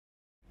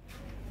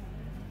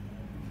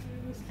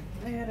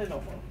they're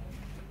normal.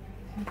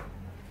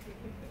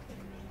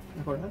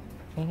 Important?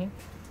 Mm-hmm.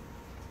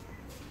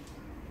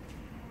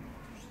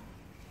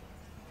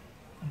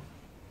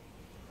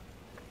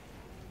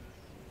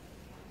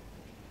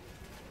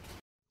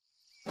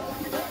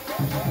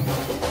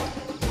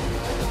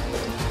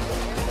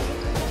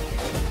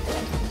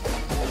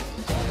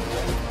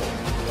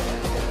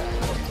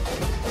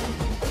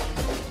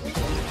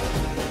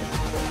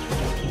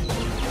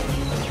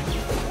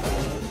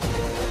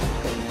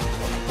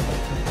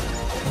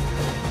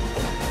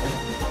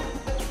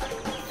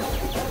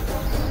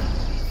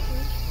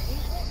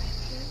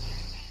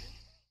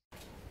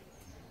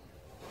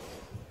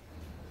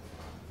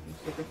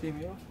 It's like a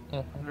female.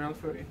 Mm-hmm. Real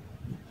furry.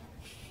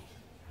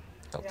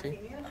 Okay.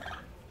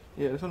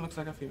 Yeah, this one looks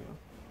like a female.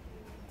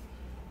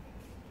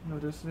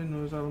 Notice the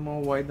nose are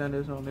more wide than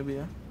this one, maybe,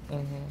 yeah?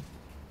 Mm-hmm.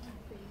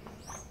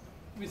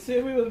 We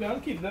say we will going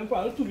to keep them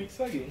for 2 weeks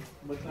again,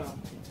 but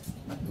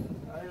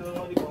I don't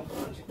know the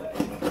one she died.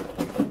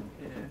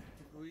 Yeah.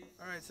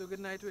 Alright, so good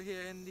night. We're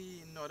here in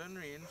the northern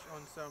range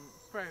on some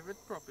private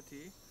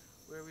property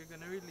where we're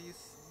going to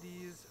release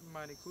these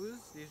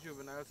manicous, these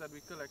juveniles that we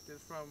collected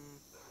from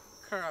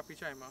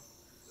Carapichima.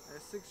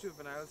 There's 6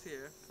 juveniles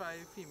here,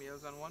 5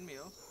 females and 1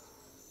 male.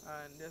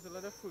 And there's a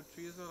lot of fruit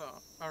trees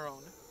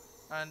around.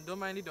 And don't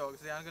mind the dogs,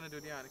 they aren't going to do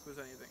the manicous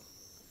or anything.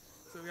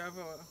 So we have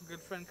our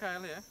good friend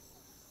Kyle here.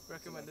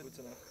 Recommended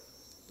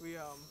we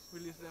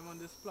release them on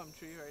this plum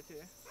tree right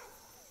here.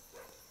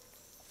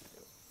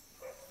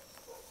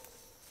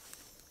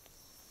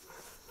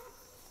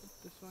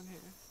 Put this one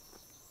here.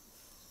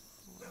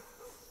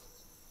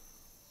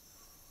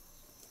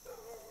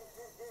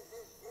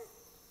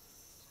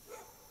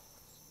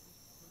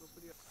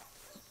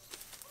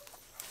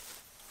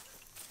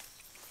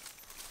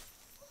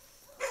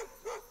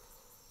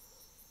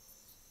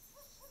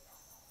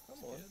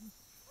 Come on.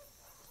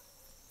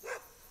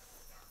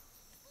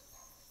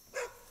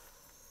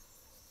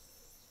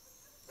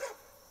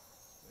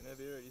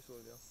 Whenever you're ready,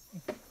 soldier.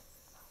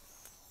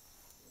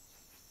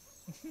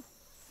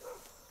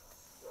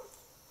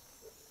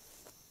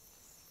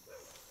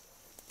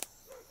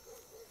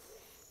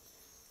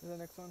 The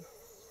next one.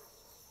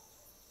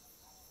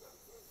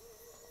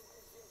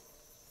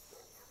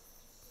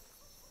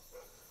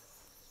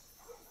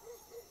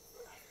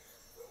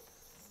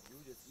 You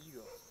just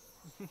eager.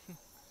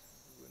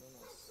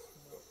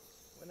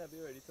 Whenever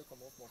you're ready to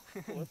come off more.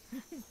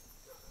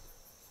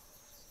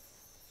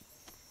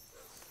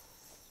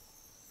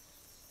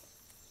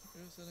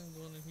 Here's something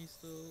going and he's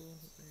still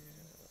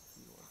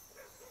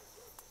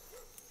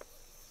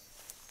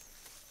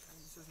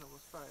This is number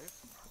 5.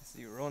 it's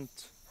the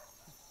runt.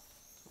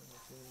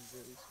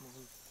 Very small.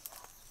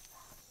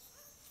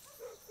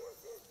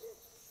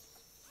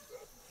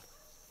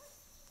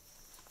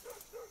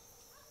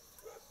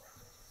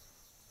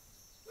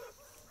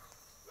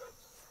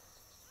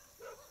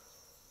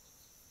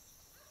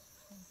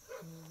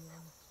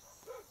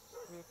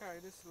 We'll carry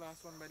this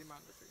last one by the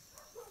mango tree.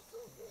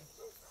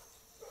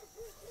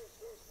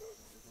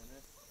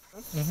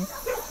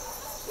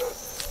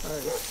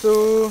 Alright, so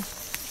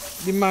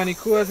the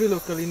manicous as we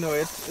locally know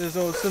it is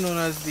also known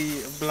as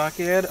the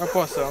black-eared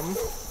opossum,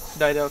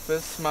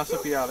 Didelphis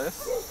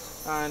marsupialis.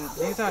 And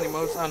these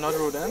animals are not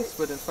rodents,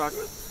 but in fact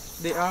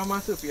they are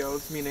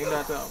marsupials, meaning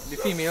that the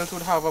females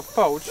would have a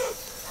pouch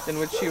in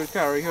which she would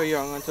carry her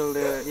young until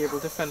they're able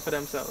to fend for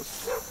themselves.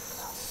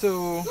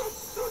 So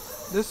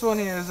this one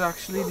here is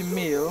actually the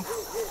male,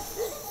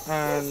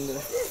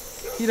 and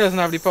he doesn't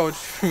have the pouch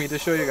for me to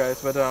show you guys,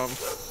 but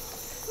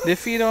they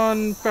feed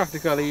on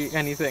practically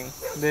anything.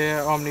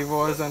 They're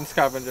omnivores and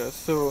scavengers,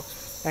 so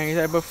any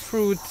type of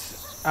fruit,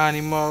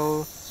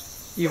 animal,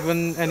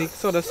 even any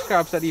sort of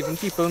scraps that even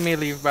people may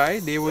leave by,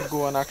 they would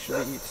go and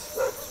actually eat.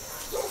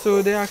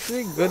 So they're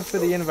actually good for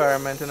the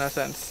environment in a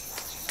sense,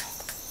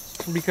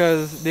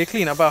 because they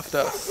clean up after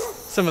us,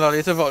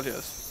 similarly to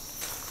vultures.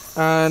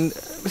 And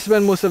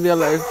spend most of their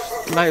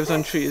lives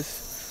on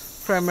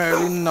trees,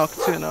 primarily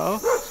nocturnal,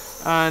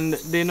 and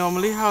they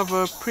normally have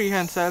a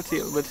prehensile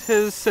tail, but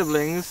his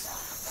siblings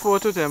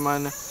fought with him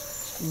and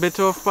bit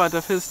off part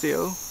of his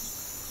tail,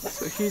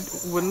 so he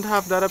wouldn't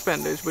have that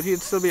appendage, but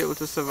he'd still be able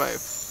to survive.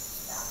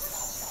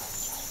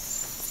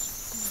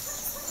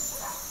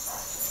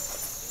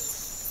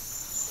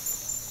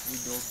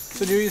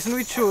 So the reason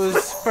we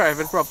chose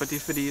private property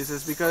for these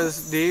is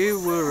because they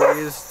were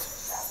raised,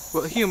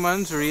 well,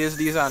 humans raised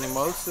these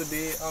animals, so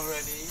they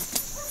already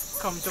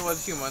come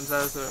towards humans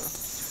as a,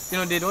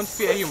 they don't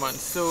fear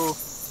humans. So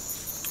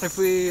if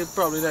we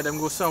probably let them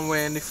go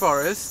somewhere in the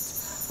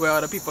forest where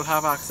other people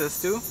have access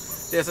to,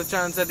 there's a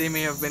chance that they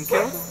may have been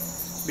killed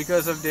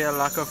because of their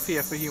lack of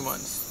fear for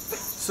humans.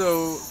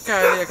 So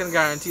currently I can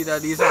guarantee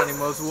that these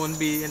animals won't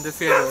be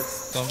interfered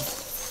with.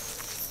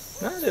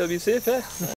 Nah, they'll be safe, eh?